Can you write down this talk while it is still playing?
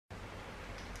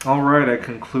Alright, I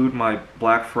conclude my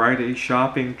Black Friday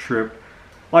shopping trip.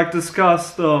 Like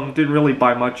discussed, didn't really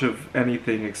buy much of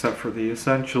anything except for the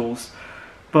essentials,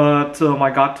 but I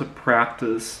got to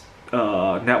practice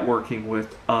networking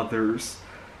with others,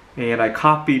 and I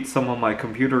copied some of my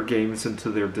computer games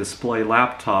into their display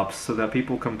laptops so that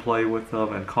people can play with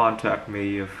them and contact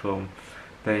me if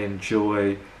they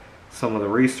enjoy some of the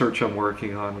research I'm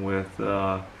working on with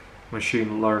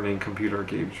machine learning computer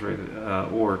games, right?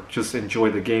 Or just enjoy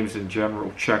the games in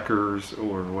general, checkers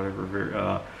or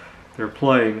whatever they're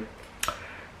playing.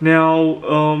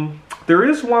 Now, there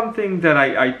is one thing that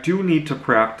I do need to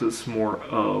practice more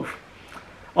of.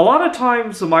 A lot of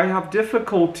times I have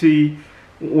difficulty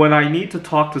when I need to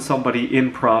talk to somebody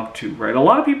impromptu, right? A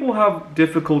lot of people have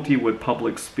difficulty with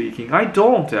public speaking. I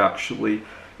don't actually.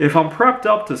 If I'm prepped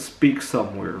up to speak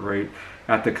somewhere, right?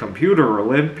 At the Computer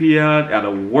Olympiad, at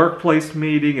a workplace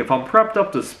meeting, if I'm prepped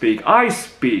up to speak, I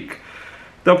speak.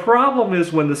 The problem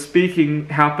is when the speaking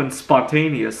happens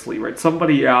spontaneously, right?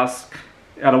 Somebody asks,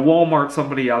 at a Walmart,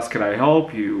 somebody asks, can I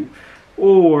help you?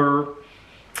 Or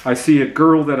I see a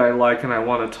girl that I like and I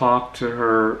want to talk to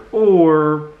her,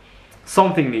 or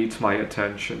something needs my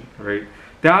attention, right?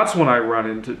 That's when I run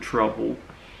into trouble.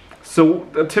 So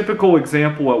a typical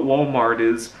example at Walmart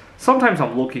is sometimes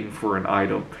I'm looking for an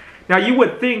item. Now you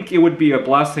would think it would be a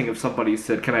blessing if somebody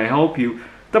said, can I help you?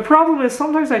 The problem is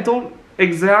sometimes I don't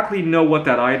exactly know what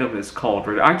that item is called,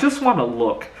 right? I just want to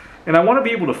look, and I want to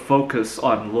be able to focus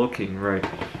on looking, right?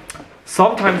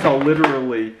 Sometimes I'll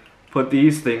literally put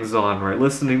these things on, right?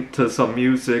 Listening to some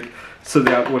music so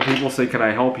that when people say, can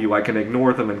I help you? I can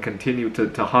ignore them and continue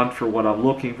to hunt for what I'm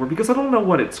looking for because I don't know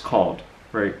what it's called,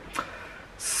 right?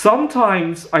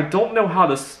 Sometimes I don't know how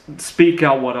to speak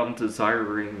out what I'm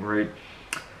desiring, right?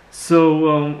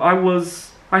 So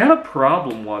I had a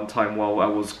problem one time while I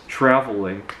was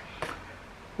traveling.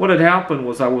 What had happened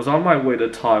was I was on my way to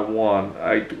Taiwan.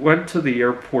 I went to the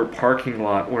airport parking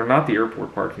lot, or not the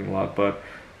airport parking lot, but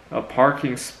a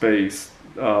parking space.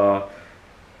 There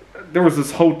was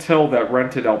this hotel that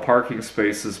rented out parking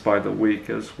spaces by the week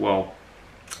as well.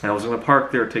 And I was going to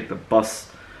park there, take the bus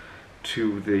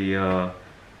to the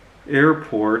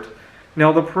airport.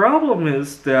 Now the problem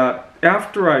is that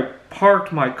after I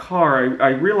parked my car, I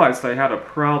realized I had a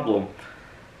problem.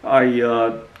 I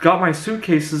got my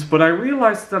suitcases, but I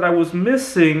realized that I was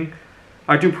missing,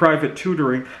 I do private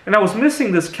tutoring, and I was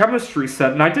missing this chemistry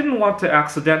set, and I didn't want to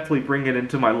accidentally bring it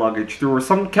into my luggage. There were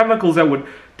some chemicals that would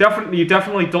you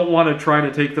definitely don't want to try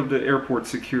to take them to airport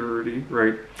security,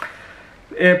 right?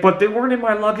 But they weren't in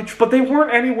my luggage, but they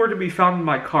weren't anywhere to be found in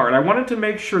my car, and I wanted to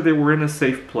make sure they were in a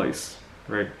safe place,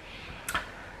 right?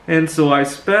 And so I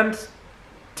spent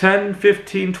 10,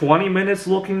 15, 20 minutes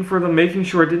looking for them, making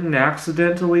sure I didn't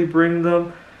accidentally bring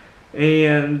them.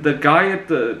 And the guy at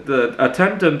the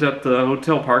attendant at the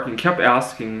hotel parking kept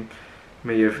asking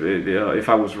me if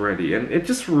I was ready, and it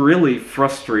just really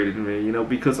frustrated me, you know,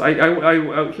 because I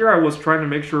here I was trying to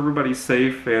make sure everybody's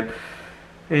safe, and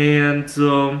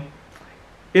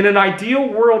in an ideal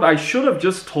world, I should have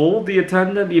just told the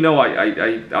attendant, you know,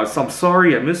 I'm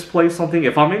sorry, I misplaced something.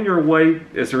 If I'm in your way,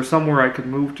 is there somewhere I could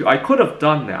move to? I could have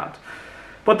done that.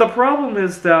 But the problem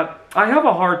is that I have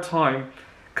a hard time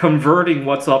converting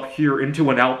what's up here into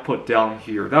an output down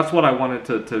here. That's what I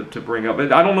wanted to bring up.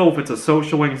 I don't know if it's a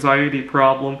social anxiety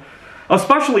problem,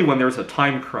 especially when there's a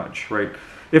time crunch, right?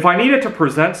 If I needed to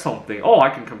present something, I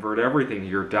can convert everything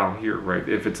here down here, right?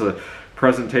 If it's a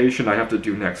presentation I have to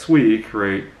do next week,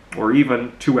 right? Or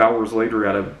even 2 hours later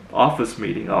at an office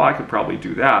meeting, I could probably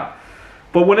do that.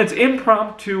 But when it's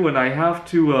impromptu and I have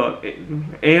to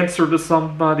answer to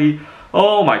somebody,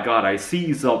 oh my God, I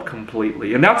seize up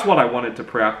completely. And that's what I wanted to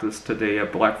practice today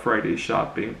at Black Friday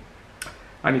shopping.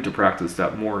 I need to practice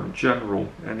that more in general,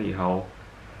 anyhow.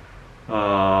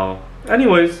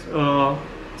 Anyways,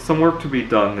 some work to be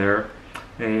done there,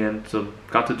 and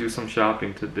got to do some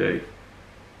shopping today.